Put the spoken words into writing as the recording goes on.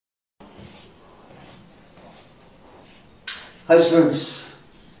Hi students,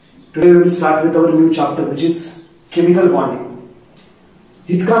 today we will start with our new chapter which is chemical bonding.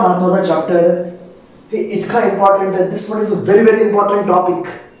 इतका महत्वाचा chapter हे इतका important आहे. दिस one is a very important topic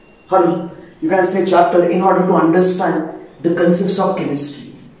or you can say chapter in order to understand the concepts of chemistry.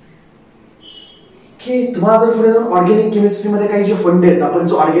 की तुम्हाला जर पुढे जाऊन ऑर्गॅनिक केमिस्ट्री मध्ये काही जे फंड आहेत, आपण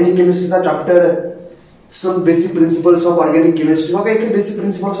जो organic केमिस्ट्रीचा chapter some basic principles of organic chemistry व काहीतरी basic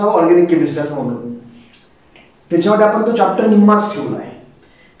principles of organic chemistry असं म्हणून त्याच्यामध्ये आपण तो चॅप्टर निम्माच ठेवला आहे.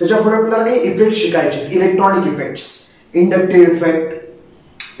 त्याच्या पुढे आपल्याला काही इफेक्ट शिकायचे, electronic effects, inductive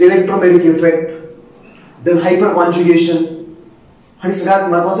effect, electromagnetic effect, then hyper conjugation आणि सगळ्यात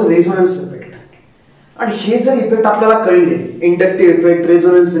महत्त्वाचं रेझोनन्स इफेक्ट. आणि हे जर इफेक्ट आपल्याला कळले, inductive effect,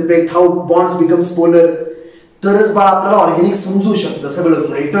 resonance effect, how bonds becomes polar, तरच बा आपल्याला ऑर्गॅनिक समजू शकतं सगळं.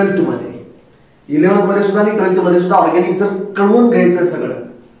 पुढे 12th मध्ये, 11th मध्ये सुद्धा आणि 12th मध्ये सुद्धा ऑर्गॅनिक जर कळवून घ्यायचं सगळं,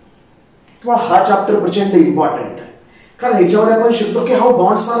 तुम्हाला हा चॅप्टर प्रचंड इम्पॉर्टंट आहे. कारण ह्याच्यामध्ये आपण शिकतो की हाऊ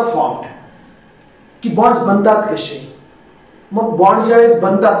बॉन्ड्स आर फॉर्म्ड, की बॉन्ड्स बनतात कसे. मग बॉन्ड्स ज्यावेळेस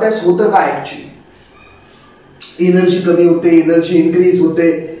बनतात त्यावेळेस होतं काय ऍक्च्युअली, एनर्जी कमी होते, एनर्जी इन्क्रीज होते.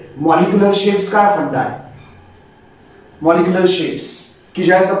 मॉलिक्युलर शेप्स काय फंड आहे, मॉलिक्युलर शेप्स की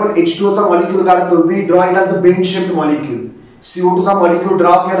ज्यावेळेस आपण H2O चा मॉलिक्यूल काढतो, we draw it as a bend shaped molecule. CO2 चा मॉलिक्यूल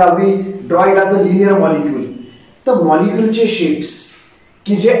ड्रॉ केला, we draw it as a linear molecule. तर मॉलिक्यूलचे शेप्स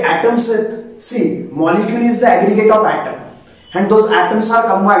की जे atoms आहेत, see molecule is the aggregate of atom and those atoms are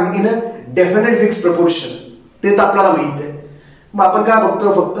combined in a definite fixed proportion. ते तर आपल्याला माहित आहे. मग आपण काय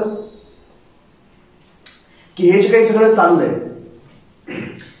बघतोय फक्त की हे जे काही सगळं चाललंय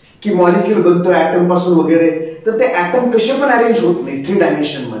की मॉलिक्यूल बनतोय ऍटम पासून वगैरे, तर ते ऍटम कसे पण अरेंज होत नाही 3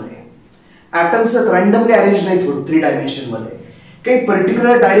 डायमेन्शन मध्ये. ऍटम्स रँडमली अरेंज नाहीत होत 3 डायमेन्शन मध्ये, काही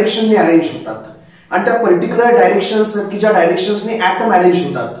पर्टिक्युलर डायरेक्शनने अरेंज होतात. आणि त्या पर्टिक्युलर डायरेक्शन्स की ज्या डायरेक्शन्सने ऍटम अरेंज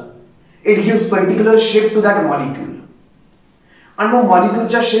होतात, it gives particular shape to that molecule. आणि मग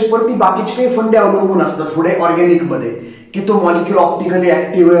मॉलिक्यूलच्या शेपवरती बाकीचे काही फंडे अवलंबून असतात पुढे ऑर्गॅनिक मध्ये, की तो मॉलिक्यूल ऑप्टिकली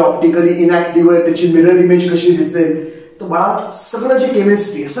ऍक्टिव्ह आहे, ऑप्टिकली इनऍक्टिव्ह आहे, त्याची मिरर इमेज कशी दिसेल. तर बाळा सगळं जे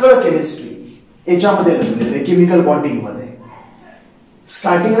केमिस्ट्री, सगळं केमिस्ट्री याच्यामध्ये लागलेलं आहे, केमिकल बॉन्डिंग मध्ये.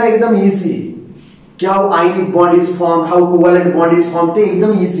 स्टार्टिंगला एकदम इझी की how ionic bond is form, how covalent bond is form, ते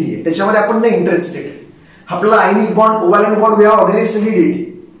एकदम इझी आहे. त्याच्यामध्ये आपण नाही इंटरेस्टेड. आपल्याला ionic bond, covalent bond we have already studied.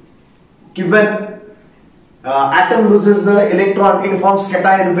 कि when atom loses the electron it forms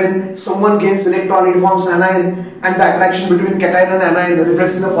cation, when someone gains electron it forms anion, and the attraction between cation and anion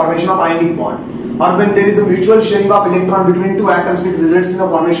results in the formation of ionic bond. Or when there is a mutual sharing of electron between two atoms it results in the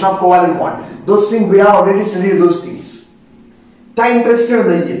formation of covalent bond. Those things we have already studied those things. त्या interested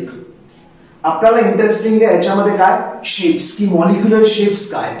नाहीयेत. आपल्याला interesting आहे याच्यामध्ये काय, shapes, की molecular shapes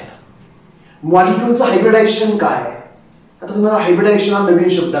काय आहेत, मॉलिक्युलचं hybridisation काय आहे. आता तुम्हाला हायब्रिडायझेशन हा नवीन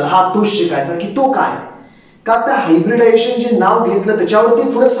शब्द आला, हा तोच शिकायचा की तो काय. का त्या हायब्रिडायझेशन जे नाव घेतलं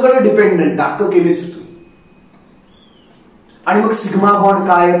त्याच्यावरती पुढे सगळं डिपेंडंट अख्खं केमिस्ट्री. आणि मग सिग्मा बॉन्ड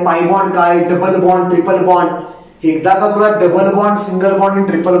काय, पाय बॉन्ड काय, डबल बॉन्ड, ट्रिपल बॉन्ड. एकदा का तुला डबल बॉन्ड, सिंगल बॉन्ड आणि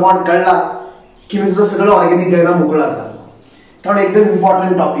ट्रिपल बॉन्ड कळला की मी तुझं सगळं ऑर्गॅनिक घ्यायला मोकळा झाला. त्यामुळे एकदम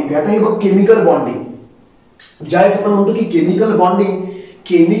इम्पॉर्टंट टॉपिक आहे. आता हे बघ, केमिकल बॉन्डिंग. ज्यावेळेस आपण म्हणतो की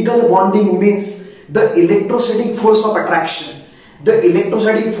chemical bonding means the electrostatic force of attraction, the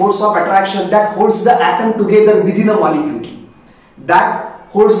electrostatic force of attraction that holds the atom together within a molecule,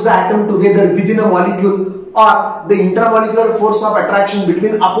 or the intermolecular force of attraction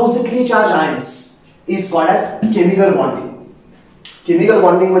between oppositely charged ions is called as chemical bonding. Chemical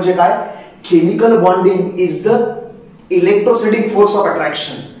bonding म्हणजे काय, chemical bonding is the electrostatic force of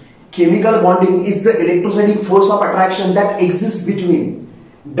attraction. Chemical bonding is the electrostatic force of attraction that exists between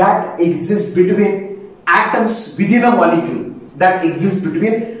atoms within a molecule,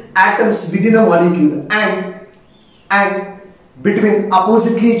 and between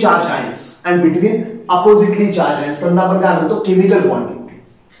oppositely charged ions, त्यांना आपण काय म्हणतो, chemical bonding.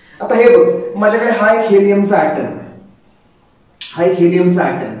 आता हे बघ, माझ्याकडे हा एक हेलियमचा ऍटम आहे,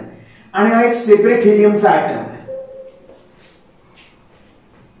 आणि हा एक सेपरेट हेलियमचा ऍटम आहे.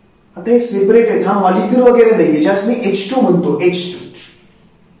 आता हे सेपरेट आहेत, हा मॉलिक्यूल वगैरे नाहीये. ज्यास मी H2 म्हणतो, H2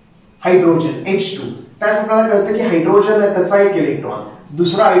 हायड्रोजन, H2, त्यास आपल्याला कळतं की हायड्रोजन आहे त्याचा एक इलेक्ट्रॉन,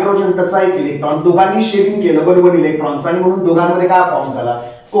 दुसरा हायड्रोजन त्याचा एक इलेक्ट्रॉन, दोघांनी शेअरिंग केलं बरोबर इलेक्ट्रॉन्स, आणि म्हणून दोघांमध्ये काय फॉर्म झाला,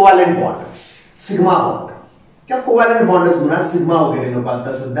 कोव्हॅलेंट बॉन्ड, सिग्मा बॉन्ड किंवा कोव्हॅलेंट बॉन्डच म्हणा, सिग्मा वगैरे नको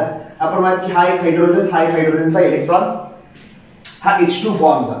आता सध्या. आपण माहित की हा एक हायड्रोजन, हा एक हायड्रोजनचा इलेक्ट्रॉन, हा H2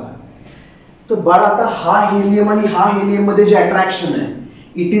 फॉर्म झाला. तर बाळा आता हा हेलियम आणि हा हेलियम मध्ये जे अट्रॅक्शन आहे,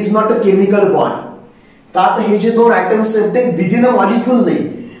 it is not a chemical bond. तर आता हे जे दोन ऍटम्स आहेत ते विदिन अ मॉलिक्यूल नाही.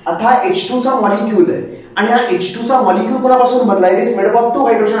 आता हा H2 चा मॉलिक्यूल आहे, आणि हा H2 चा मॉलिक्यूल कोणापासून बनला, it is made up of 2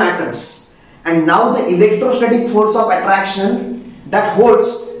 hydrogen atoms. and now the electrostatic force of attraction that holds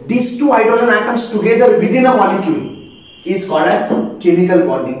these two hydrogen atoms together within a molecule is called as chemical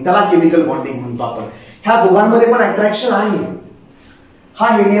bonding. त्याला chemical bonding म्हणतो आपण. ह्या दोघांमध्ये पण attraction आहे. हा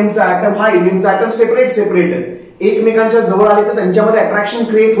हेलियमचा item separate आहे, एकमेकांच्या जवळ आले तर त्यांच्यामध्ये अट्रॅक्शन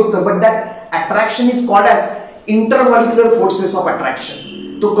क्रिएट होतं, but that attraction is called as intermolecular forces of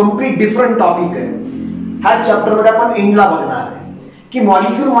attraction. तो कम्प्लीट डिफरंट टॉपिक आहे. ह्या चॅप्टर मध्ये आपण एंडला बघणार आहे की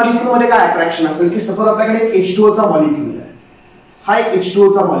मॉलिक्यूल मध्ये काय अट्रॅक्शन असेल. की सपोज आपल्याकडे एक H2O चा मॉलिक्यूल आहे, हा एक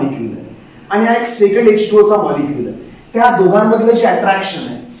H2O चा मॉलिक्यूल आहे आणि हा एक सेकंड H2O चा मॉलिक्यूल आहे. त्या दोघांमधलं जे अट्रॅक्शन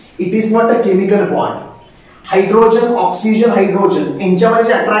आहे it is not a chemical bond. Hydrogen hydrogen यांच्यामध्ये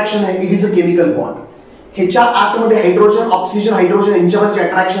जे अट्रॅक्शन आहे it is a chemical bond. ह्याच्या आतमध्ये हायड्रोजन यांच्यामध्ये जे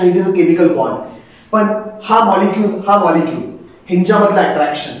attraction it is a chemical bond. पण हा मॉलिक्यूल ह्यांच्यामधलं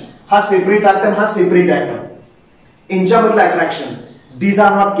अट्रॅक्शन, हा separate item यांच्यामधलं attraction, these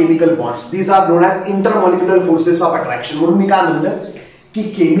are not chemical bonds, these are known as intermolecular forces of attraction. म्हणून मी काय म्हणलं की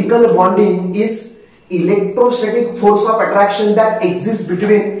chemical bonding is electrostatic force of attraction that exists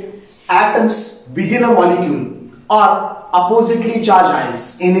between atoms within a molecule or oppositely charged ions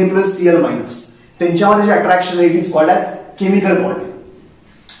Na plus Cl minus. त्यांच्यामध्ये जे attraction आहे it is called as chemical bonding.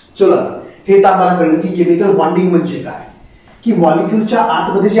 चला हे तर आम्हाला कळलं की केमिकल बॉन्डिंग म्हणजे काय. की मॉलिक्यूलच्या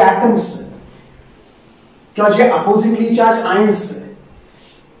आतमध्ये जे ॲटम्स किंवा जे अपोजिटली चार्ज आयन्स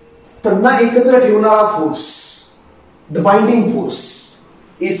त्यांना एकत्र ठेवणारा force, the binding force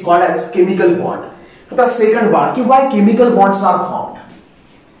is called as chemical bond. आता सेकंड बाळ की Y chemical bonds R formed.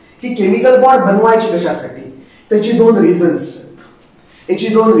 ही केमिकल बॉन्ड बनवायची कशासाठी, त्याची दोन रिझन्स.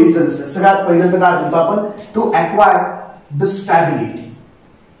 सगळ्यात पहिलं तर काय म्हणतो आपण, to acquire the stability.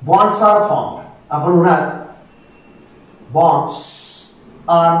 Bonds R formed, आपण म्हणाल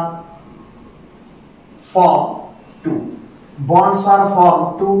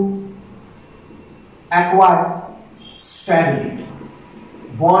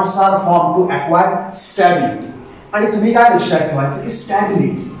bonds are formed to acquire stability. आणि तुम्ही काय लक्षात ठेवायचं की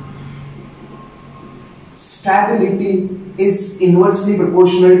stability is inversely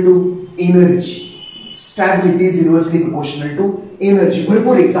proportional to energy.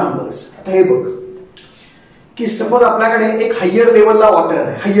 भरपूर एक्झाम्पल्स. आता हे बघ की सपोज आपल्याकडे एक हायर लेवलला वॉटर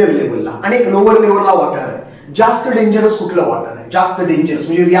आहे, आणि एक लोअर लेवलला वॉटर आहे. जास्त डेंजरस कुठलं वॉटर आहे, जास्त डेंजरस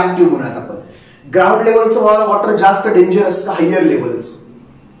म्हणजे रिॲक्टिव्ह म्हणूयात आपण. ग्राउंड लेवलचं वॉटर जास्त डेंजरस का हायर लेवलचं.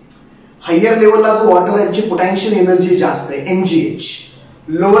 हायर लेवलला जो वॉटर आहे त्याची पोटॅन्शियल एनर्जी जास्त आहे mgh.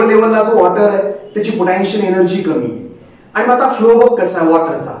 लोअर लेवलला जो वॉटर आहे त्याची पोटॅन्शियल एनर्जी कमी आहे. आणि मग आता फ्लो बघ कसा आहे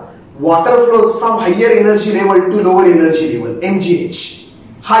वॉटरचा. Water flows from higher energy level two lower energy level. mgh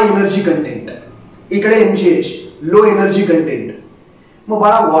high energy content, इकडे mgh लो एनर्जी कंटेंट. मग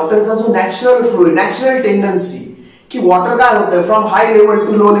बाळा वॉटरचा जो नॅचरल फ्लो आहे, नॅचरल टेंडन्सी की वॉटर काय होतंय from high level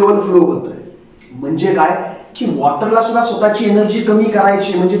to low level flow होतोय. म्हणजे काय की वॉटरला सुद्धा स्वतःची एनर्जी कमी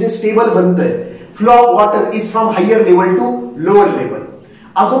करायची, म्हणजे ते stable बनतंय. Flow of water is from higher level two lower level.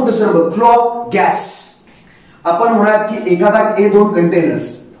 अजून दुसरं बघ, फ्लो ऑफ गॅस. आपण म्हणाल की एखादा दोन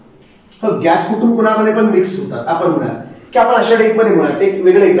कंटेनर्स, गॅस कुठून कुणामध्ये पण मिक्स होतात. आपण म्हणाल की आपण अशा टाईपमध्ये म्हणा. एक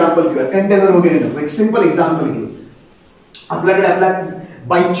वेगळं एक्झाम्पल घेऊया, कंटेनर वगैरे नको, एक सिंपल एक्झाम्पल घेऊ. आपल्याकडे आपल्या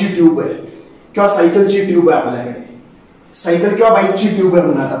बाईकची ट्यूब आहे किंवा सायकलची ट्यूब आहे. आपल्याकडे सायकल किंवा बाईकची ट्यूब आहे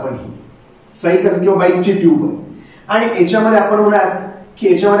म्हणा. आपण सायकल किंवा बाईकची ट्यूब आहे आणि याच्यामध्ये आपण म्हणा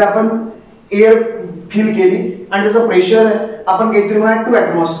की याच्यामध्ये आपण एअर फिल केली आणि त्याचं प्रेशर आपण काहीतरी म्हणा 2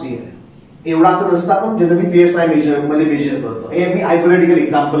 atmosphere. एवढा असं नसतं, आपण जनरली PSI मध्ये मेजर करतो. हे मी हायपोथेटिकल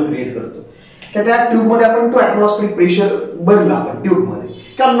एक्झाम्पल क्रिएट करतो की त्या ट्यूब मध्ये आपण 2 atmosphere प्रेशर भरलं आपण ट्यूब मध्ये.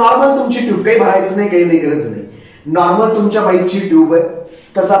 किंवा नॉर्मल तुमची ट्यूब, काही भरायचं नाही, काही नाही, गरज नाही. नॉर्मल तुमच्या बाईकची ट्यूब आहे,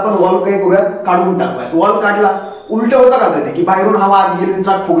 त्याचा आपण वॉल काही करूयात काढून टाकूयात. वॉल काढला, उलट होतं का कधी की बाहेरून हवा आत गेली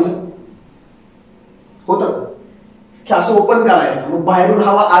चाक फुगलं होतं की असं ओपन करायचं, मग बाहेरून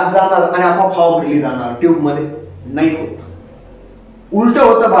हवा आत जाणार आणि आपोआप हवा भरली जाणार ट्यूब मध्ये? नाही होत. उलट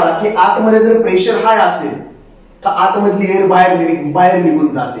होतं बाळा की आतमध्ये जर प्रेशर हाय असेल तर आतमधली एअर बाहेर निघून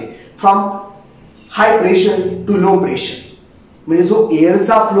जाते. From high pressure to low pressure. म्हणजे जो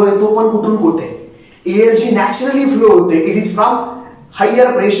एअरचा फ्लो आहे तो पण कुठून कुठे, एअर जी नॅचरली फ्लो होते it is from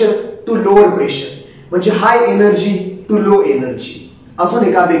higher pressure to lower pressure. म्हणजे high energy to low energy. अजून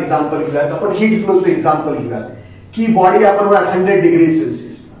एखादं एक्झाम्पल घेऊयात आपण, हीट फ्लोचं एक्झाम्पल घेऊयात की बॉडी आपण 100 डिग्री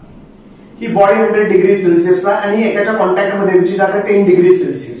सेल्सिअस, ही बॉडी 100 डिग्री सेल्सिअसला आणि एकाच्या कॉन्टॅक्ट मध्ये विच इज 10 डिग्री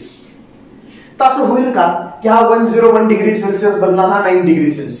सेल्सिअस. तर असं होईल का की हा 101 डिग्री सेल्सिअस बनला, हा 9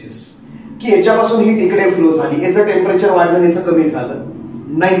 डिग्री सेल्सिअस, की याच्यापासून हीट इकडे फ्लो झाली, याचं टेम्परेचर वाढलं, याचं कमी झालं?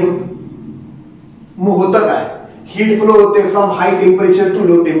 नाही होत. मग होतं काय, हीट फ्लो होते from high temperature to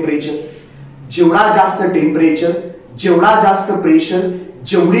low temperature. जेवढा जास्त टेम्परेचर, जेवढा जास्त प्रेशर,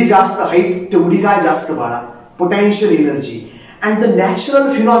 जेवढी जास्त हाईट तेवढी काय जास्त बाळा potential energy. And the natural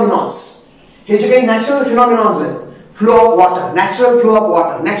फिनॉमिनॉन्स, हे जे काही नॅचरल फिनॉमिनॉन्स आहेत, flow of water, natural flow of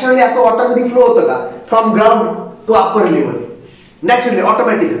water. Naturally असं वॉटर कधी फ्लो होतं का from ground to upper level? Naturally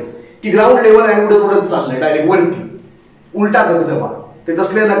ऑटोमॅटिकच की ग्राउंड लेवल आणि उडत उडत चाललंय डायरेक्ट वरती, उलटा धबधबा. ते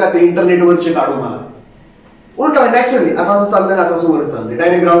तसले नका ते इंटरनेटवरचे काढू मला. उलटा नॅचरली असं असं चाललंय, असं असं वर चाललंय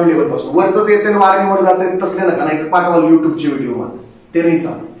डायरेक्ट ग्राउंड लेवल पासून. वरच येते वारंवर जाते तसले नका, नाही पाठवाल युट्यूबचे व्हिडिओ मला, ते नाही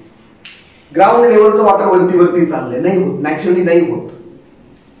चाललं. ग्राउंड लेवलचं वॉटर वरती वरती चाललंय, नाही होत, नॅचरली नाही होत.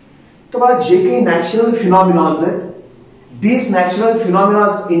 तर मला जे काही नॅचरल फिनॉमिनॉज आहेत, these natural phenomena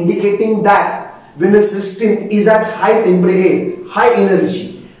indicating that when a system is at high temperature, high energy,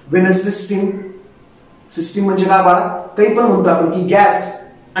 when a system म्हणजे काय बाळा, काही पण म्हणतो आपण की गॅस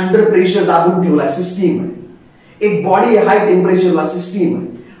अंडर प्रेशर दाबून ठेवलाय, सिस्टीम आहे. एक बॉडी आहे हाय टेम्परेचरला, सिस्टीम आहे.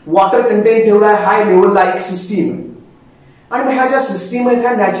 वॉटर कंटेंट ठेवलाय हाय लेवलला, एक सिस्टीम आहे. आणि मग ह्या ज्या सिस्टीम आहेत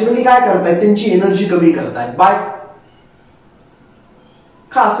ह्या नॅचरली काय करतायत, त्यांची एनर्जी कमी करतायत. बाय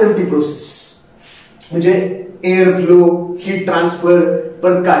का असेल ती प्रोसेस, म्हणजे एअर फ्लो, हीट ट्रान्सफर,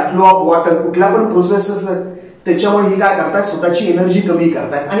 परत काय फ्लो ऑफ वॉटर, कुठल्या पण प्रोसेसेस आहेत त्याच्यामुळे ही काय करतात, स्वतःची एनर्जी कमी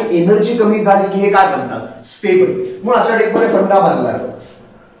करतात. आणि एनर्जी कमी झाली की हे काय बनतात, स्टेबल. म्हणून अशा टाईपमध्ये फंडा बांधला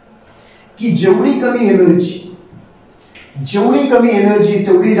की जेवढी कमी एनर्जी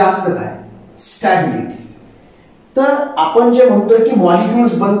तेवढी जास्त काय, स्टॅबिलिटी. तर आपण जे म्हणतोय की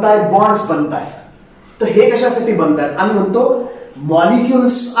मॉलिक्युल्स बनतायत, बॉन्ड्स बनतायत, तर हे कशासाठी बनतायत? आम्ही म्हणतो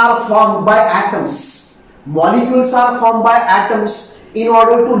molecules R form by atoms. Molecules are formed by atoms in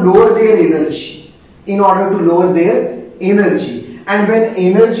order to lower their energy. And when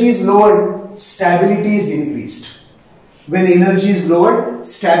energy is lowered, stability is increased.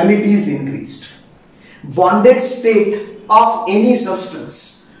 Bonded state of any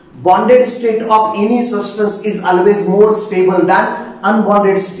substance is always more stable than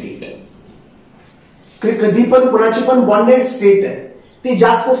unbonded state. कधी पण कुणाची पण bonded state आहे ती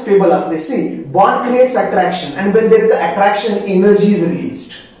जास्त stable असते. C, bond creates attraction and when there is attraction, energy is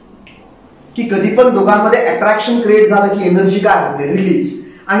released. की कधी पण दोघांमध्ये अट्रॅक्शन क्रिएट झालं की एनर्जी काय होते, रिलीज.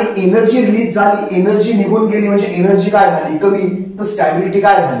 आणि एनर्जी रिलीज झाली, एनर्जी निघून गेली म्हणजे एनर्जी काय झाली, कमी. तर स्टॅबिलिटी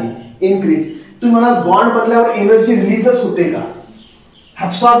काय झाली, इन्क्रीज. तुम्ही म्हणाल बॉन्ड बनल्यावर एनर्जी रिलीजच होते का,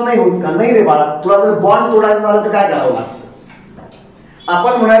 ऍब्सॉर्ब नाही होत का? नाही रे बाळा, तुला जर बॉन्ड तोडायचं झालं तर काय करावं लागतं?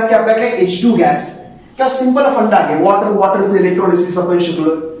 आपण म्हणाल की आपल्याकडे H2 गॅस किंवा सिंपल फंडा आहे, वॉटरचं इलेक्ट्रोलिसिस आपण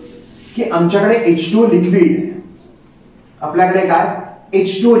शिकलो की आमच्याकडे H2 लिक्विड, आपल्याकडे काय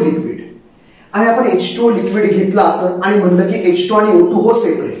H2 लिक्विड. आणि आपण H2 लिक्विड घेतला असं आणि म्हणलं की H2 आणि O2 हो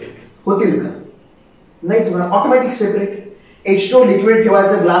सेपरेट होतील का? नाही, तुम्हाला ऑटोमॅटिक सेपरेट. H2 लिक्विड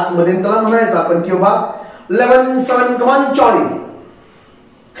ठेवायचं ग्लास मध्ये, त्याला म्हणायचं आपण की बाबा 11 7 कमान चॉली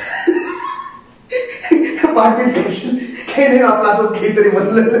पार्टमेंट काही नाही, आपलं असंच काहीतरी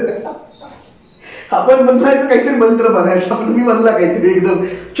म्हणलं. आपण म्हणायचं काहीतरी मंत्र बनायचं, आपण मी म्हणला काहीतरी एकदम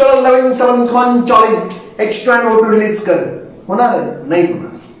चलो 11 7 कमान चॉली H2 आणि O2 रिलीज कर, होणार नाही होणार.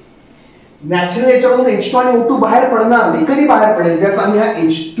 नॅचरली याच्यामधून H2 आणि O2 बाहेर पडणार नाही. कधी बाहेर पडेल, जसं आम्ही ह्या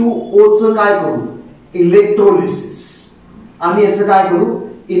H2O चं काय करू, इलेक्ट्रोलिसिस. आम्ही याचं काय करू,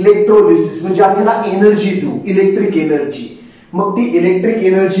 इलेक्ट्रोलिसिस, म्हणजे आपल्याला एनर्जी देऊ, इलेक्ट्रिक एनर्जी. मग ती इलेक्ट्रिक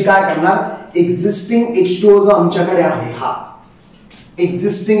एनर्जी काय करणार, एक्झिस्टिंग H2O जो आमच्याकडे आहे, हा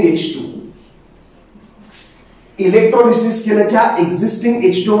एक्झिस्टिंग H2, इलेक्ट्रोलिसिस केलं की एक्झिस्टिंग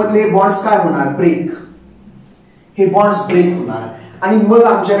H2O मधले बॉन्ड्स काय होणार, ब्रेक. हे बॉन्ड्स ब्रेक होणार आणि मग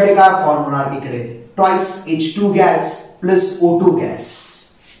आमच्याकडे काय फॉर्म होणार, इकडे twice H2 gas plus O2 gas.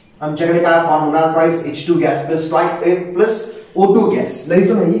 आमच्याकडे काय फॉर्म होणार, twice H2 gas plus O2 gas.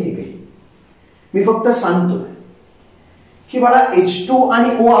 लिहायचं नाही हे काही, मी फक्त सांगतो की बाळा H2 आणि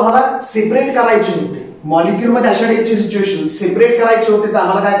O आम्हाला सेपरेट करायचे होते. मॉलिक्युल मध्ये अशा टाईपची सिच्युएशन सेपरेट करायचे होते, तर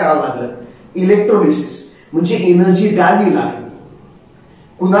आम्हाला काय करावं लागलं, इलेक्ट्रोलिसिस, म्हणजे एनर्जी द्यावी लागली.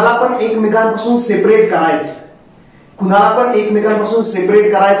 कुणाला पण एकमेकांपासून सेपरेट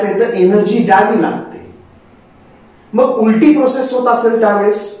करायचं, तर एनर्जी द्यावी लागते. मग उलटी प्रोसेस होत असेल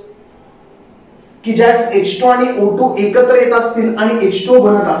त्यावेळेस की ज्यावेळेस H2 आणि O2 एकत्र येत असतील आणि H2O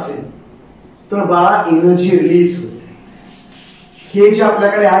बनत असेल, तर बाळा एनर्जी रिलीज होते. हे जे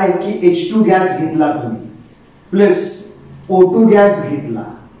आपल्याकडे आहे की H2 गॅस घेतला तुम्ही प्लस O2 गॅस घेतला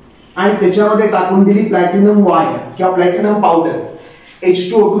आणि त्याच्यामध्ये टाकून दिली प्लॅटिनम वायर किंवा प्लॅटिनम पावडर.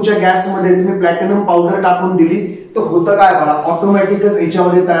 H2O2च्या गॅसमध्ये तुम्ही प्लॅटिनम पावडर टाकून दिली तर होतं काय बघा, ऑटोमॅटिकच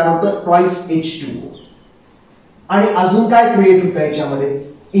याच्यामध्ये तयार होतं ट्वाइस H2O. आणि अजून काय क्रिएट होतं याच्यामध्ये,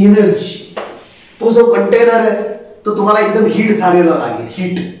 एनर्जी. तो जो कंटेनर आहे तो तुम्हाला एकदम हीट झालेला लागेल,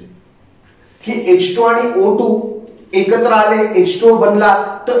 हीट. की H2 आणि O2 एकत्र आले, H2O बनला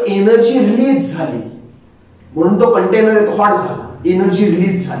तर एनर्जी रिलीज झाली, म्हणून तो कंटेनर आहे तो हॉट झाला. एनर्जी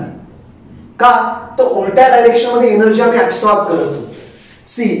रिलीज झाली. का तर उलट्या डायरेक्शन मध्ये एनर्जी आम्ही ऍब्सॉर्ब करत होतो.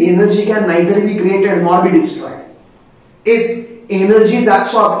 C energy can neither be created nor be destroyed. If energy is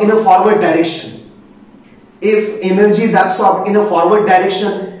absorb in a forward direction, if energy is absorbed in a forward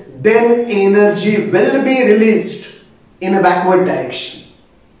direction, then energy will be released in a backward direction.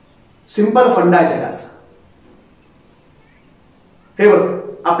 Simple फंडा आहे जगाचा. हे बघ,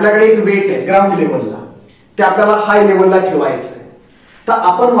 आपल्याकडे एक weight आहे ground लेवलला, ते आपल्याला हाय लेवलला ठेवायचं आहे. तर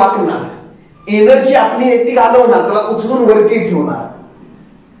आपण वाकणार, एनर्जी आपली एकटी घालवणार, त्याला उचलून वरती ठेवणार.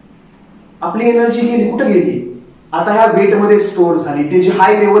 आपली एनर्जी गेली, कुठे गेली? आता ह्या वेट मध्ये स्टोअर झाली. त्याची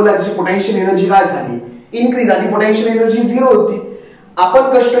हाय लेवलला त्याची पोटेन्शियल एनर्जी काय झाली? इन्क्रीज झाली. पोटेन्शियल एनर्जी 0 होती. आपण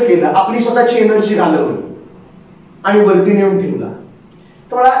कष्ट केलं, आपली स्वतःची एनर्जी घालवली आणि वरती नेऊन ठेवला.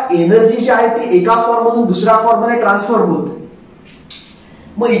 तर मला एनर्जी जी आहे ती एका फॉर्म मधून दुसऱ्या फॉर्म मध्ये ट्रान्सफॉर्म होते.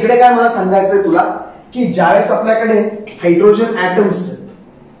 मग इकडे काय मला सांगायचंय तुला, की ज्यावेळेस आपल्याकडे हायड्रोजन ऍटम्स,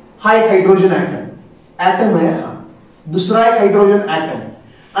 हा एक हायड्रोजन ऍटम आहे, हा दुसरा एक हायड्रोजन ऍटम,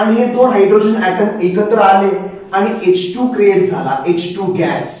 आणि हे दोन हायड्रोजन ऍटम एकत्र आले आणि H2 क्रिएट झाला, H2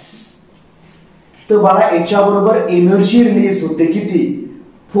 गॅस. तर बाळा याच्या बरोबर एनर्जी रिलीज होते किती?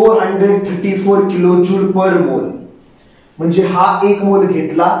 434 किलो जूल पर मोल. म्हणजे हा एक मोल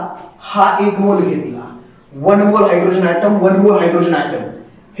घेतला, हा एक मोल घेतला, 1 मोल हायड्रोजन ऍटम, 1 मोल हायड्रोजन ऍटम,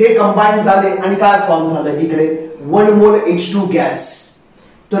 हे कंबाईन झाले आणि काय फॉर्म झालं इकडे? 1 मोल H2 गॅस.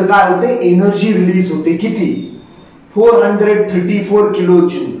 तर काय होते? एनर्जी रिलीज होते किती? 434 किलो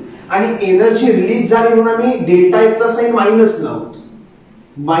जूल. आणि एनर्जी रिलीज झाली म्हणून आम्ही डेल्टा चा साइन मायनस लावतो.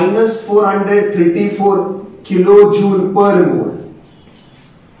 -434 किलो जूल पर मोल.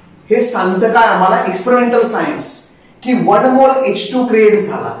 हे सांगतं काय आम्हाला? एक्सपेरिमेंटल सायन्स, की 1 मोल H2 क्रिएट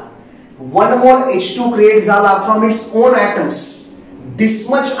झाला, 1 मोल H2 क्रिएट झाला from its own atoms, this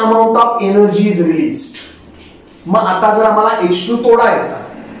much amount of energy is released. मग आता जर आम्हाला H2 तोडायचा,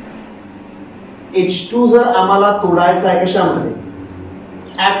 H2 जर आम्हाला तोडायचा आहे कशामध्ये?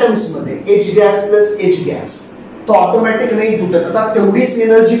 ऍटम्स मध्ये, H gas plus H gas, तो ऑटोमॅटिक नाही तुटत. आता तेवढीच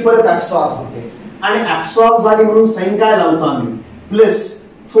एनर्जी परत ऍब्सॉर्ब होते, आणि ऍब्सॉर्ब झाली म्हणून साइन काय लावतो आम्ही? प्लस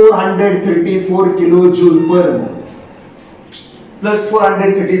 434 किलो जूल पर मोल, प्लस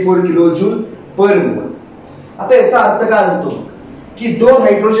 434 किलो जूल पर मोल. आता याचा अर्थ काय होतो? की दोन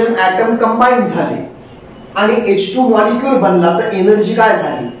हायड्रोजन ऍटम कंबाईन झाले आणि H2 मॉलिक्यूल बनला, तर एनर्जी काय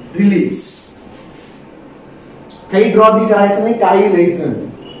झाली? रिलीज. काही ड्रॉ बी करायचं नाही, काही लिहायचं नाही.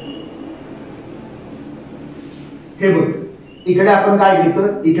 हे बघ, इकडे आपण काय घेतो?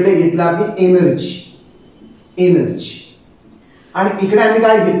 इकडे घेतला आम्ही एनर्जी, आणि इकडे आम्ही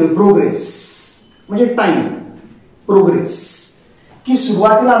काय घेतो? प्रोग्रेस, म्हणजे टाइम. प्रोग्रेस की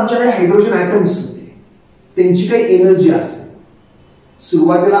सुरुवातीला आमच्याकडे हायड्रोजन ऍटम्स होते, त्यांची काही एनर्जी असेल.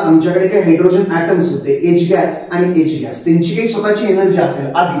 सुरुवातीला आमच्याकडे काही हायड्रोजन ऍटम्स होते, H गॅस आणि H गॅस, त्यांची काही स्वतःची एनर्जी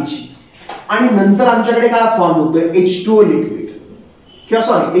असेल आधीची. आणि नंतर आमच्याकडे काय फॉर्म होतोय? H2O लिक्विड, किंवा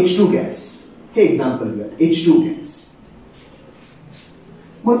सॉरी H2 गॅस. हे एक्झाम्पल घेऊया, H2 गॅस.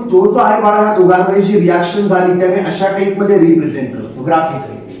 मग तो जो आहे बाळा, ह्या दोघांमध्ये जी रिॲक्शन झाली त्याने अशा टाइप मध्ये रिप्रेझेंट करतो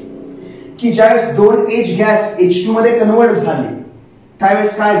ग्राफिकली, की ज्यावेळेस दोन H गॅस H2 मध्ये कन्वर्ट झाले,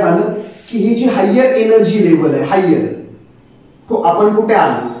 त्यावेळेस काय झालं? की ही जी हायर एनर्जी लेवल आहे, हायर, तो आपण कुठे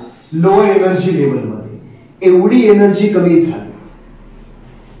आलो? लोअर एनर्जी लेवल मध्ये. एवढी एनर्जी कमी झाली,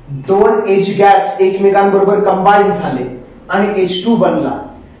 दोन H गॅस एकमेकांबरोबर कंबाईन झाले आणि H2 बनला,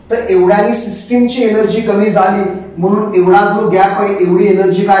 तर एवढ्यानी सिस्टीमची एनर्जी कमी झाली, म्हणून एवढा जो गॅप आहे एवढी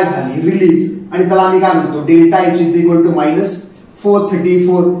एनर्जी काय झाली? रिलीज. आणि त्याला आम्ही काय म्हणतो? Delta H is equal to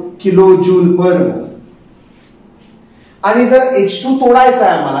 -434 kilo joule पर मोल. आणि जर H2 तोडायचा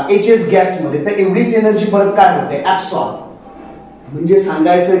आहे आम्हाला HS गॅस मध्ये, तर एवढीच एनर्जी परत काय होते? ऍब्सॉर्ब. म्हणजे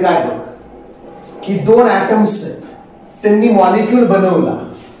सांगायचं काय बघ, की दोन ऍटम्स आहेत, त्यांनी मॉलिक्यूल बनवला,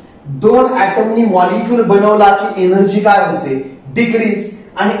 दोन ऍटमनी मॉलिक्यूल बनवला की एनर्जी काय होते? डिक्रीज.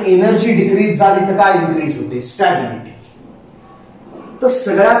 आणि एनर्जी डिक्रीज झाली तर काय इन्क्रीज होते? स्टॅबिलिटी. तर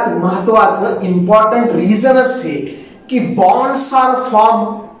सगळ्यात महत्वाचं इम्पॉर्टंट रिझनच हे, की bonds R form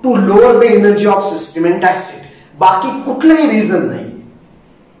to lower the energy of system, and that's it. बाकी कुठलंही रिझन नाही,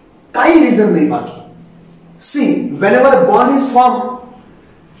 काही रिझन नाही बाकी. C, whenever bond is formed,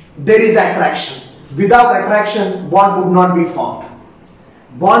 there is attraction. Without attraction, bond would not be formed.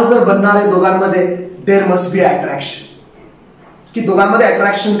 Bond जर बनणार आहे दोघांमध्ये, there must be attraction. की दोघांमध्ये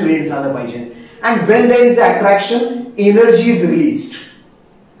अट्रॅक्शन क्रिएट झालं पाहिजे. And Wien there is attraction, energy is released,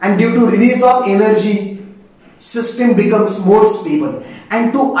 and due to release of energy, system becomes more stable.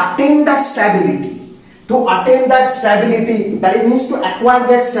 And to attain that stability, that means to acquire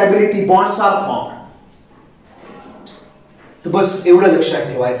that stability, bonds are formed. तर बस एवढं लक्षात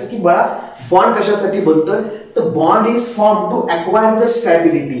ठेवायचं की बळा bond कशासाठी बनतोय तर bond is form to acquire the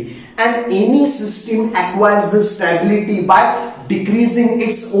stability and any system acquires the stability by decreasing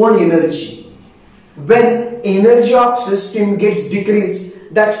its own energy. When energy of system gets decreased,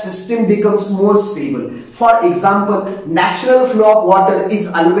 that system becomes more stable. For example, natural flow of water is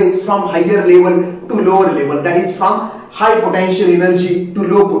always from higher level to lower level, that is from high potential energy to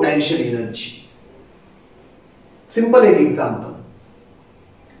low potential energy. Simple एक example.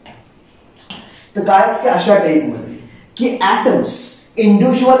 तर काय की अशा type मध्ये की atoms,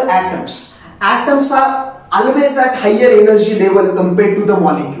 individual atoms are always at higher energy level compared to the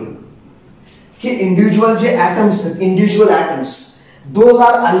molecule. कि individual जे atoms आहेत, individual atoms, those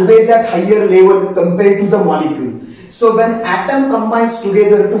are always at higher level compared to the molecule. So when atom combines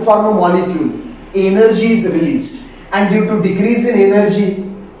together to form a molecule, energy is released, and due to decrease in energy,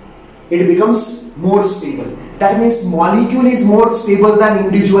 it becomes more stable. That means molecule is more stable than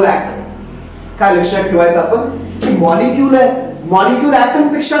individual atom. काय लक्षात ठेवायचं आपण की molecule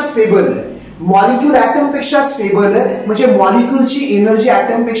atom पेक्षा stable आहे. Molecule atom पेक्षा stable आहे म्हणजे मॉलिक्यूलची एनर्जी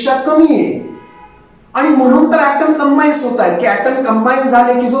ऍटम पेक्षा कमी आहे आणि म्हणून तर ऍटम कंबाईन्स होत आहेत की ऍटम कंबाईन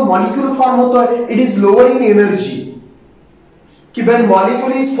झाले की जो मॉलिक्यूल फॉर्म होतोय it is lower in energy की when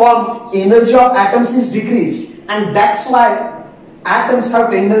molecule is form energy of atoms is decreased and that's why atoms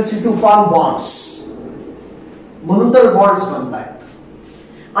have tendency to form bonds. म्हणून तर बॉन्ड्स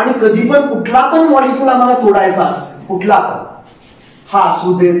बनतायत आणि कधी पण कुठला पण मॉलिक्यूल आम्हाला तोडायचा असेल कुठला पण हा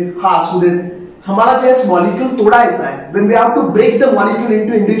असू देत हमारा जैसे मॉलिक्यूल तोड़ायचा है when we have to break the molecule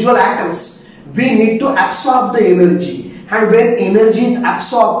into individual atoms we need to absorb the energy and when energy is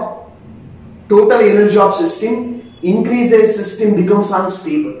absorbed total energy of system increases system becomes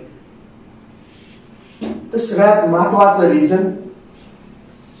unstable. तर सगळ्यात महत्त्वाचं region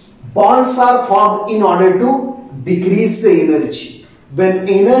bonds are formed in order to decrease the energy. When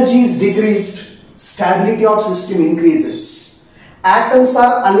energy is decreased stability of system increases. Atoms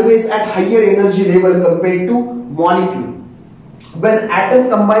are always at higher energy level compared to molecule. When atom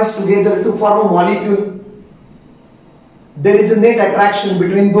combines together to form a molecule, there is a net attraction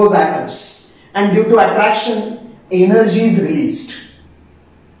between those atoms, and due to attraction, energy is released.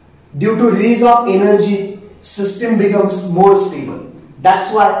 Due to release of energy, system becomes more stable.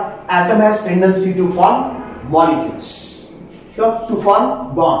 That's why atom has tendency to form molecules, to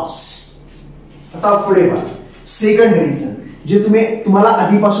form bonds. आता पुढे बघा. Second reason. जे तुम्हाला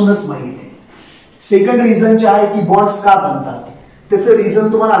आधीपासूनच माहित आहे. Second reason जे आहे की बॉन्ड्स का बनतात त्याचं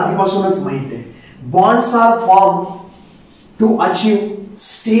रिझन तुम्हाला आधीपासूनच माहित आहे. Bonds R form to achieve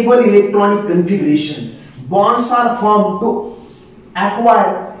stable electronic configuration. Bonds R form to acquire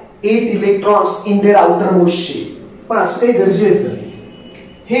 8 electrons in their outermost shell. पण असं काही गरजेचं नाही.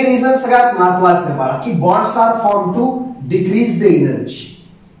 हे रिझन सगळ्यात महत्वाचं आहे बाळा की bonds R form to decrease the energy.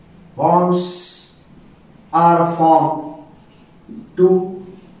 Bonds R form to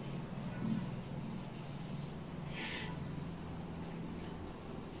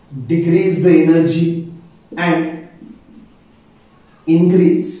decrease the energy and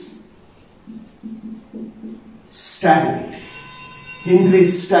increase stability.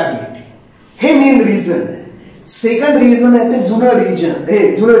 हे मेन रिझन आहे. सेकंड रिझन आहे ते जुनं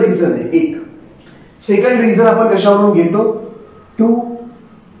रिझन आहे. एक सेकंड रिझन आपण कशावरून घेतो to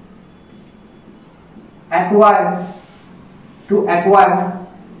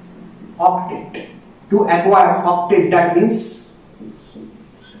acquire octet that means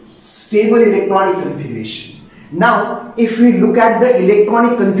stable electronic configuration. Now if we look at the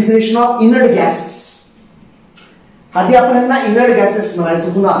electronic configuration of inert gases, आधी आपल्याला inert gases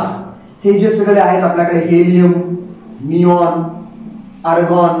म्हणायचं पुन्हा हे जे सगळे आहेत आपल्याकडे helium, neon,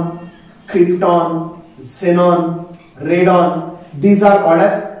 argon, krypton, xenon, radon, these are called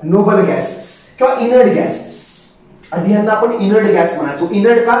as noble gases किंवा inert gases. आधी यांना आपण इनर्ट गॅस म्हणायचो.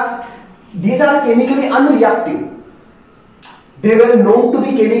 इनर्ट का these are chemically unreactive. They were known to be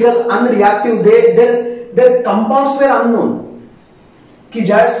chemical unreactive. Their compounds were unknown. की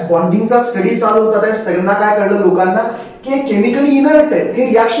ज्यावेळेस बॉन्डिंगचा study चालू होता त्यावेळेस त्यांना काय कळलं लोकांना की हे केमिकली इनर्ट आहेत. हे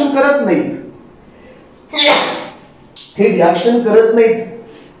रिॲक्शन करत नाहीत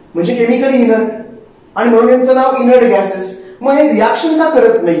म्हणजे केमिकली इनर्ट आणि म्हणून यांचं नाव इनर्ट गॅसेस. मग हे रिॲक्शन का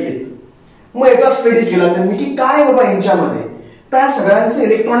करत नाहीयेत. मग याचा स्टडी केला त्यांनी की काय बाबा यांच्यामध्ये त्या सगळ्यांचं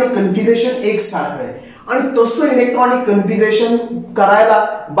इलेक्ट्रॉनिक कन्फिगरेशन एक सारखं आहे आणि तसं इलेक्ट्रॉनिक कन्फिगरेशन करायला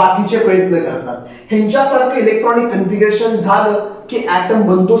बाकीचे प्रयत्न करतात. ह्यांच्यासारखं इलेक्ट्रॉनिक कन्फिगरेशन झालं की ऍटम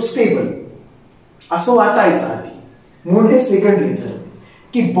बनतो स्टेबल असं वाटायचं आधी. म्हणून हे सेकंड रिझन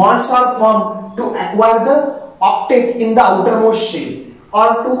की bonds R form to acquire the octet in the outermost shell.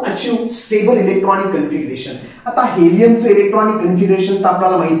 or to achieve stable electronic configuration. आता हेलियमचं इलेक्ट्रॉनिक कन्फिगरेशन तर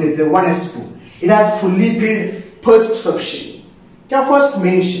आपल्याला माहितीच आहे 1s2. It has fully filled first subshell किंवा फर्स्ट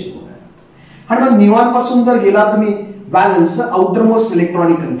मेन शेल. आणि मग neon पासून जर गेला तुम्ही balance outermost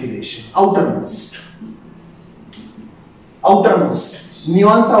electronic configuration. Outermost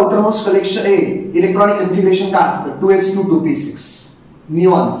निऑनचं outermost collection electronic configuration काय असतं 2s2 2p6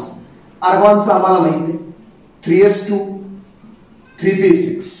 निऑन्स. आर्गॉनचं आम्हाला माहिती आहे 3s2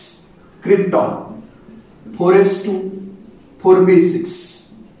 3p6 krypton 4s2 4p6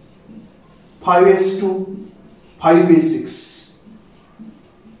 5s2 5p6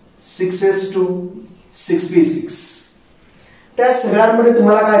 6s2 6p6. त्या सगळ्यांमध्ये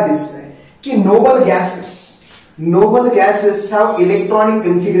तुम्हाला काय दिसतंय की Nobel gases have electronic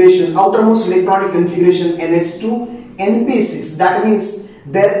configuration, outermost electronic configuration ns2 np6. That means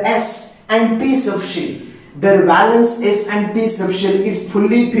their s and p subshell, their valence s and p subshell is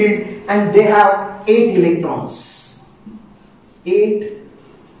fully filled and they have 8 electrons. 8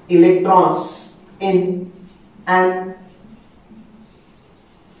 electrons in an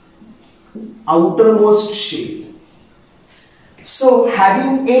outermost shell. So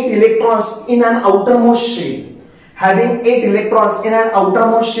having 8 electrons in an outermost shell,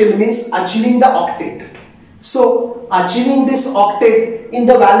 means achieving the octet. So achieving this octet in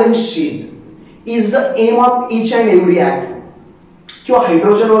the valence shell is the aim of each and every atom. किंवा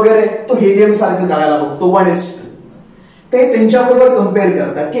hydrogen वगैरे तो helium सारखं करायला बघतो 1s2. ते त्यांच्याबरोबर compare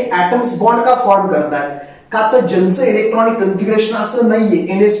करतात की ऍटम्स बॉन्ड का फॉर्म करतात का तर ज्यांचं इलेक्ट्रॉनिक कन्फिगरेशन असं नाहीये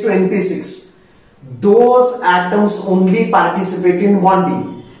ns2 np6 those atoms only participate in bonding.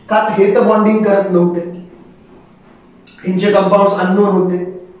 का हे तर बॉन्डिंग करत नव्हते, यांचे कंपाऊंड्स अननोन होते.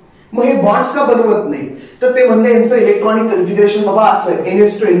 मग हे बॉन्ड्स का बनवत नाही तर ते म्हणले यांचं इलेक्ट्रॉनिक कन्फिगरेशन बाबा असं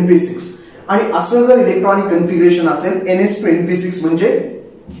ns2 np6 आणि असं जर इलेक्ट्रॉनिक कन्फिगरेशन असेल ns2 np6 म्हणजे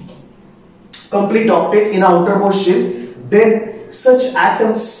complete octet in outermost shell, then such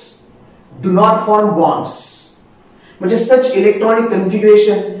atoms do not form bonds. म्हणजे such electronic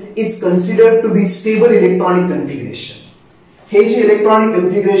configuration is considered to be stable electronic configuration. हे जे इलेक्ट्रॉनिक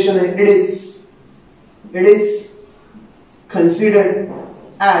कन्फिगरेशन आहे it is considered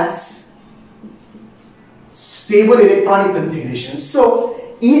as stable electronic configuration. So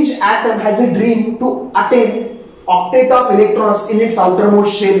each atom has a dream to attain octet of electrons in its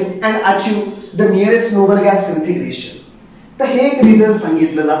outermost shell and achieve the nearest noble gas configuration. तर हे एक reason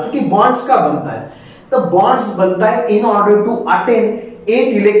सांगितलं जातं की bonds का बनतात. तर bonds बनतात in order to attain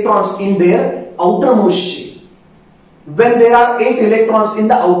 8 electrons in their outermost shell. When there are 8 electrons in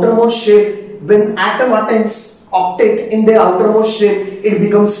the outermost shell, when atom attains octet in their outermost shell, it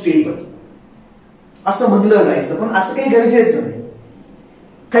becomes stable. असं म्हणलं जायचं पण असं काही गरजेचं नाही.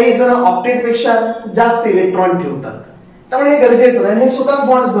 काही जण ऑक्टेट पेक्षा जास्त इलेक्ट्रॉन ठेवतात त्यामुळे हे गरजेचं नाही. हे स्वतःच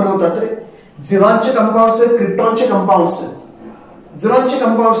बॉन्ड्स बनवतात रे. झिरॉनचे कंपाऊंड्स आहेत, क्रिप्टॉनचे कंपाऊंड्स आहेत. झिरॉनचे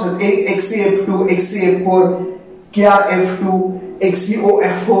कंपाऊंड्स आहेत HCF2 HCF4 KrF2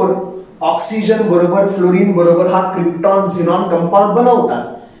 HCOF4 oxygen बरोबर फ्लोरीन बरोबर हा क्रिप्टॉन झिनॉन कंपाऊंड बनवतात.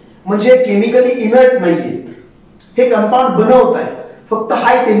 म्हणजे केमिकली इनर्ट नाहीयेत, हे कंपाऊंड बनवतायत, फक्त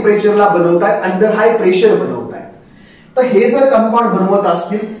हाय टेम्परेचरला बनवतायत, अंडर हाय प्रेशर बनवतायत. तर हे जर कंपाऊंड बनवत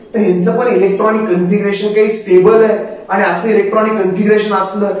असतील तर ह्यांचं पण इलेक्ट्रॉनिक कन्फिगरेशन काही स्टेबल आहे आणि असं इलेक्ट्रॉनिक कन्फिगरेशन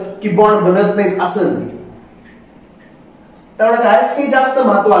असलं की बॉन्ड बनत नाहीत असं नाही. त्यामुळे काय हे जास्त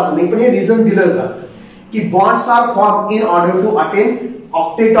महत्वाचं नाही पण हे रिझन दिलं जातं की bonds R form in order to attain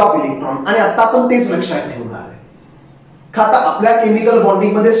octet of electron. आणि आता आपण तेच लक्षात ठेवणार आहे. खाता आपल्या केमिकल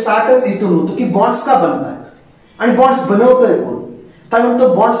बॉन्डिंग मध्ये स्टार्टच इथून होतो की बॉन्ड्स का बनतात आणि बॉन्ड्स बनवतोय कोण. त्यानंतर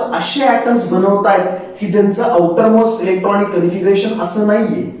बॉन्ड्स असे ऍटम्स बनवतायत की त्यांचं आउटरमोस्ट इलेक्ट्रॉनिक कन्फिगरेशन असं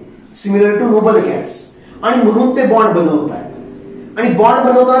नाहीये सिमिलर टू नोबल गॅस आणि म्हणून ते बॉन्ड बनवतायत. आणि बॉन्ड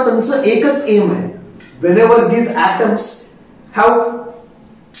बनवताना त्यांचं एकच एम आहे whenever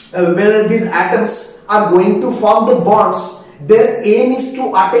these atoms are going to form the bonds, their aim is to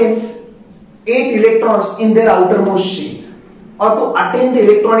attain 8 electrons in their outermost shell or to attain the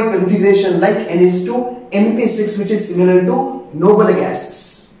electronic configuration like ns2 np6 which is similar to noble gases.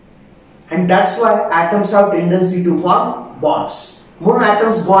 And that's why atoms have tendency to form bonds. म्हणून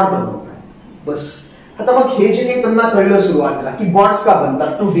atoms bond बनवतात. बस आता मग हे जे काही त्यांना कळलं सुरुवातीला की बॉन्ड्स का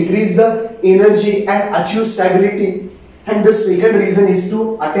बनतात to decrease the energy and achieve stability. And the second reason is to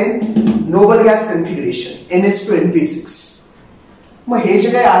attain noble gas configuration ns2 np6. मग हे जे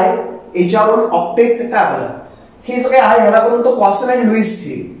काय आहे याच्यावरून ऑक्टेट काय बघा हे जे काय आहे ह्याला करून तो caution and Lewis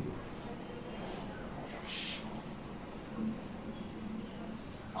theory.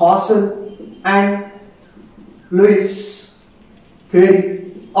 Caution and Lewis theory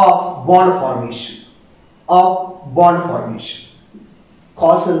of bond formation.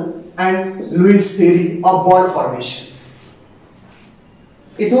 Causal and Lewis theory of bond formation.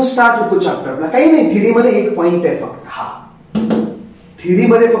 इथून स्टार्ट होतो चॅप्टर आपला. काही नाही, थिअरीमध्ये एक पॉइंट आहे फक्त. हा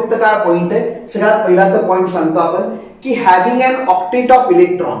थिअरीमध्ये फक्त काय पॉइंट आहे, सगळ्यात पहिला तर पॉइंट सांगतो आपण की having an octet of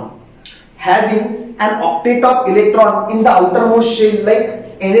electron, having an octet of electron in the outermost shell like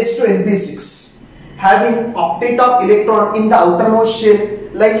ns2 np6, having octet of electron in the outermost shell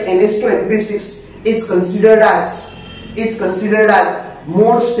like ns2 np6 is considered as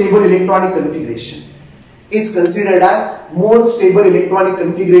more stable electronic configuration. It's considered as more stable electronic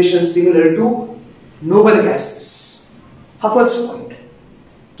configuration similar to noble gases. Our first point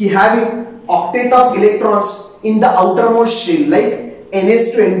कि having octet of electrons in the outermost shell like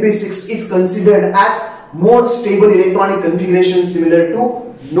ns2 np6 is considered as more stable electronic configuration similar to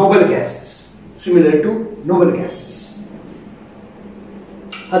noble gases.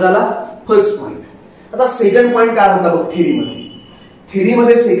 हा झाला first point. आता second point काय होता बघ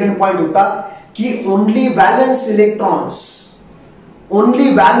थिअरीमध्ये second point होता की only balance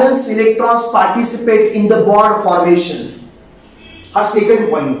electrons participate in the bond formation. हा second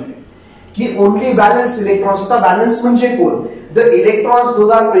point आहे की ओनली बॅलन्स इलेक्ट्रॉन्स. आता बॅलन्स म्हणजे कोण? The electrons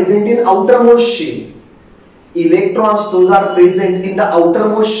those are present in outermost shell. Electrons those are present in the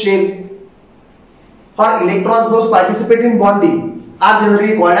outermost shell, or electrons those participate in bonding are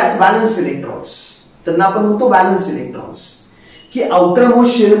generally called as valence electrons. त्यांना आपण म्हणतो valence electrons. की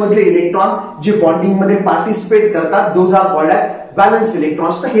outermost shell मधले electron जे bonding मध्ये participate करतात those are called as valence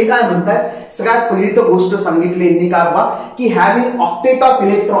electrons. तर हे काय म्हणतात? सगळ्यात पहिली तर गोष्ट सांगितली यांनी काय बघा की having octet of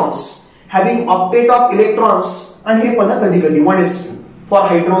electrons आणि हे पण कधी कधी 1s2 for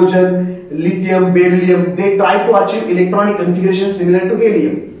hydrogen, lithium, beryllium they try to achieve electronic configuration similar to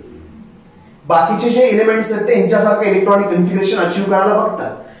helium. बाकीचे जे एलिमेंट्स आहेत ते यांच्यासारखं इलेक्ट्रॉनिक कन्फिगरेशन अचीव करायला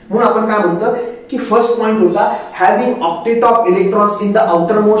बघतात. म्हणून आपण काय म्हणतो की फर्स्ट पॉइंट होता having octet of electrons in the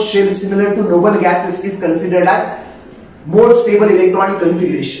outermost shell similar to Nobel gases is considered as more stable electronic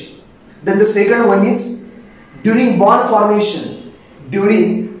configuration. Then the second one is during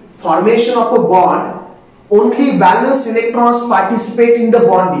formation of a bond, only valence electrons participate in the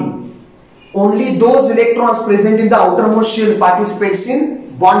bonding. Only those electrons present in the outermost shell participates in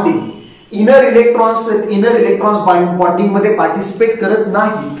bonding. Inner electrons bonding मध्ये participate करत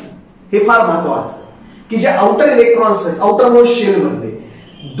नाहीत. हे फार महत्त्वाचं की जे outer electrons आहेत outermost shell मधले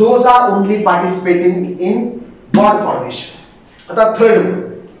those are only participating in bond formation. आता third one,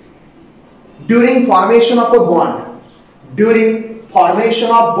 during formation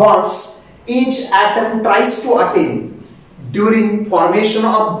of bonds, each atom tries to attain. During formation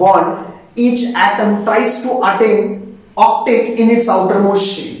of bond, each atom tries to attain octet in its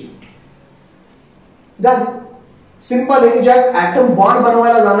outermost shell. Then simple है कि जब atom bond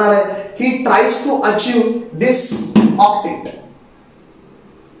बनवायला जाणार है, he tries to achieve this octet.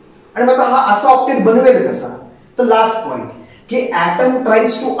 आणि मग हा असा octet बनवेल कसा? तर लास्ट पॉइंट कि atom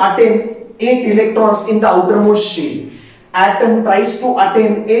tries to attain 8 electrons in the outermost shell. Atom tries to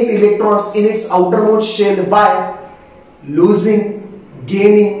attain 8 electrons in its outermost shell by losing,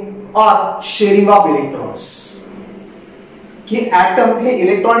 gaining or sharing of electrons. कि atom हे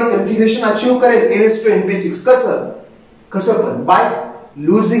इलेक्ट्रॉनिक कन्फिगरेशन अचीव करेल ns2 np6 कसं पण by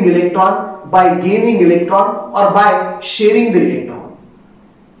losing electron, by gaining electron or by sharing the electron.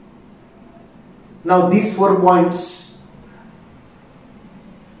 Now these 4 points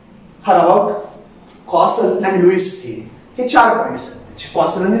are about Cauchy and Lewis theory. हे 4 points आहेत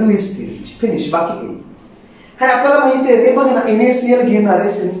causal आणि Lewis थिअरीचे. Finish. बाकी काही आणि आपल्याला माहिती आहे ते बघ ना NaCl घेणार आहे.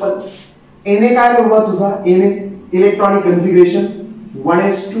 सिंपल Na काय बाबा तुझा Na electronic configuration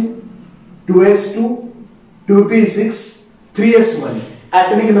 1s2 2s2 2p6 3s1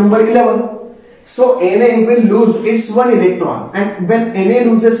 atomic number 11. So Na will lose its one electron, and when Na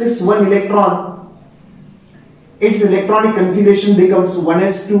loses its one electron, its electronic configuration becomes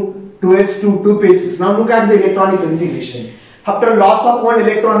 1s2 2s2 2p6. Now look at the electronic configuration. After loss of one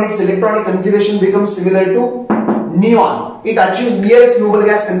electron, its electronic configuration becomes similar to neon. It achieves nearest noble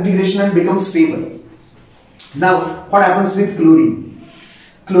gas configuration and becomes stable. Now what happens with chlorine?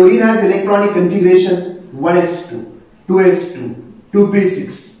 Chlorine has electronic configuration 1s2 2s2 2p6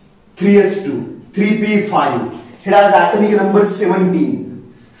 3s2 3p5. It has atomic number 17.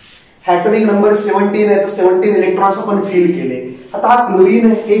 atomic number 17 है तो 17 electrons अपन feel केले. आता हा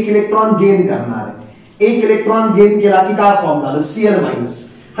chlorine एक electron gain करणार आहे. एक electron gain केला की काय फॉर्म झालं Cl-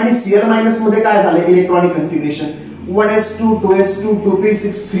 आणि Cl- मध्ये काय झालं electronic configuration 1s2 2s2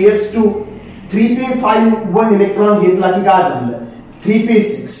 2p6 3s2 3p5 one electron घेतला की काय बनलं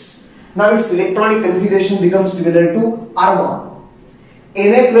 3p6. now its electronic configuration becomes similar to argon.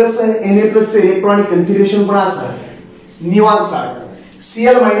 Na+ चे इलेक्ट्रॉनिक कन्फिगरेशन पण असं निऑन सारखं.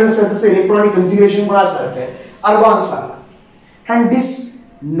 Cl मायनस त्याचं इलेक्ट्रॉनिक कन्फिगरेशन कोणासारखं आहे, आर्गॉन सारखं. And this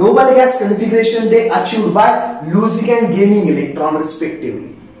noble gas configuration they achieved by losing and gaining electron respectively.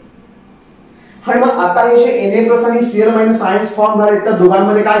 आणि मग आता हे जे Na+ आणि Cl- आयन्स फॉर्म झाले तर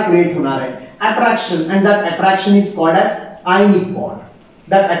दोघांमध्ये काय क्रिएट होणार आहे, attraction. And that attraction is called as ionic bond.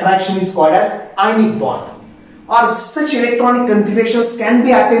 That attraction is called as ionic bond. Or such electronic configurations can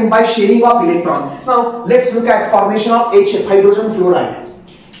be attained by sharing of electron. Now let's look at formation of HF, hydrogen fluoride.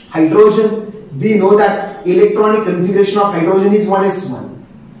 Hydrogen, we know that electronic configuration of hydrogen is 1s1.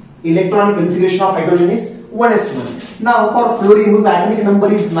 Electronic configuration of hydrogen is 1s1. Now for fluorine, whose atomic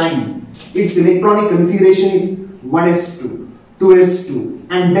number is 9, its electronic configuration is 1s2, 2s2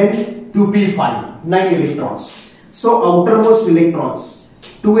 and then 2p5, 9 electrons. So outermost electrons,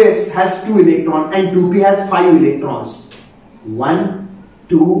 2s has 2 electrons and 2p has 5 electrons. 1,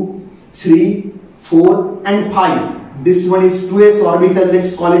 2, 3, 4 and 5. This one is 2s orbital,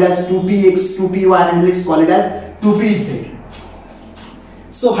 let's call it as 2px, 2py and let's call it as 2pz.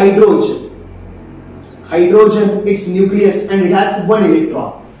 So hydrogen, its nucleus and it has 1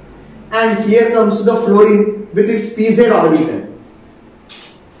 electron. And here comes the fluorine with its pz orbital.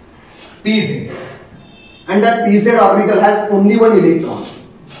 Pz. And that pz orbital has only 1 electron.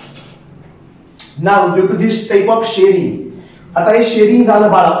 Now due to this type of sharing, आता हे sharing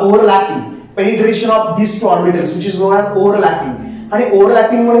झालं बाळा, overlapping, penetration of this two orbitals which is non age overlapping. आणि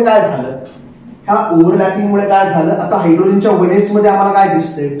overlapping मुळे काय झालं, ह्या overlapping मुळे काय झालं, आता हायड्रोजनच्या 1s मध्ये आम्हाला काय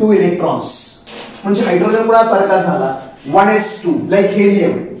दिसतंय, 2 इलेक्ट्रॉन्स. म्हणजे हायड्रोजन कोणासारखा झाला, 1s2 लाईक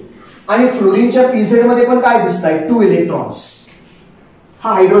हेलियम. आणि फ्लोरीनच्या pz मध्ये पण काय दिसत आहे, 2 इलेक्ट्रॉन्स.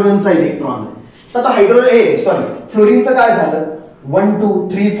 हा हायड्रोजनचा इलेक्ट्रॉन आहे. तर आता हायड्रोजन फ्लोरीनचं काय झालं, 1 2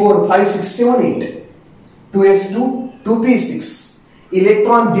 3 4 5 6 7 8, 2s2 2p6.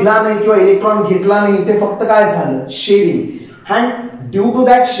 इलेक्ट्रॉन दिला नाही किंवा इलेक्ट्रॉन घेतला नाही, ते फक्त काय झालं, sharing. And due to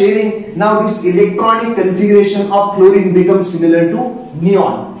that sharing, now this electronic configuration of fluorine becomes similar to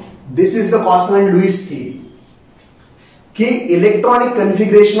neon. This is the causal and Lewis theory कि electronic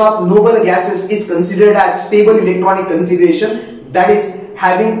configuration of noble gases is considered as stable electronic configuration, that is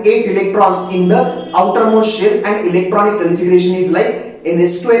having 8 electrons in the outermost shell, and electronic configuration is like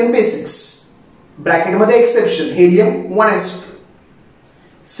ns2 np6 bracket मध्ये exception helium 1s2.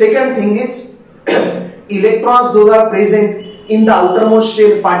 Second thing is electrons those are present in the outermost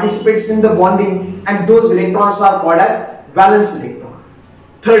shell participates in the bonding and those electrons are called as valence electron.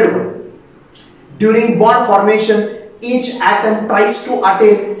 Third one, during bond formation each atom tries to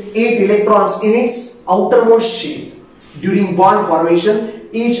attain 8 electrons in its outermost shell. During bond formation,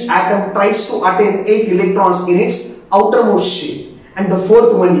 each atom tries to attain 8 electrons in its outermost shell. And the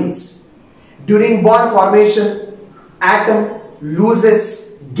fourth one is, during bond formation, atom loses,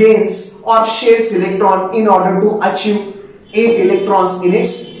 gains or shares electron in order to achieve 8 electrons in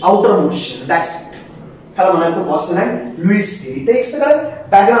its outermost shell. That's it. ह्याला म्हणायचं Boston and Lewis theory. ते एक सगळं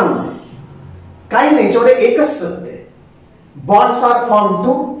background आहे, काही नाही, याच्यामध्ये एकच सत्य आहे. Bonds are formed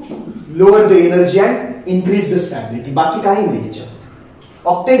to lower the energy and increase the stability. बाकी काही नाही याच्यात.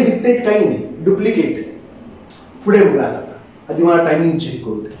 ऑक्टेट विक्टेट काही नाही, डुप्लिकेट. पुढे बघा आता, आधी मला टायमिंग चेक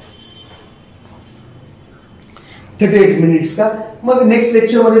करू दे. 38 मिनिट्स का. मग नेक्स्ट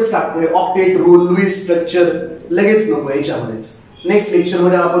लेक्चर मध्येच टाकतोय ऑक्टेट रूल, लुईस स्ट्रक्चर, लगेच नको याच्यामध्येच. नेक्स्ट लेक्चर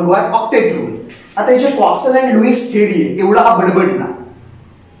मध्ये आपण बघूया ऑक्टेट रूल. आता याचे कॉसल अँड लुईस थियरी आहे, एवढा हा बडबडला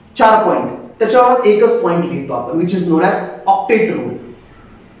 4 पॉइंट, त्याच्यावर एकच पॉइंट लिहितो आपण which is non age octet rule.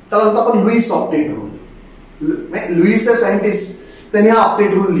 त्याला म्हणतो आपण लुईस ऑक्टेट रूल. लुईस अ सायंटिस्ट, त्यांनी हा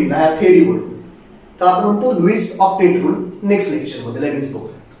ऑक्टेट रूल लिहिला या थिअरीवरून. तर आपण म्हणतो Lewis octet rule. Next lecture मध्ये लगेच बघू.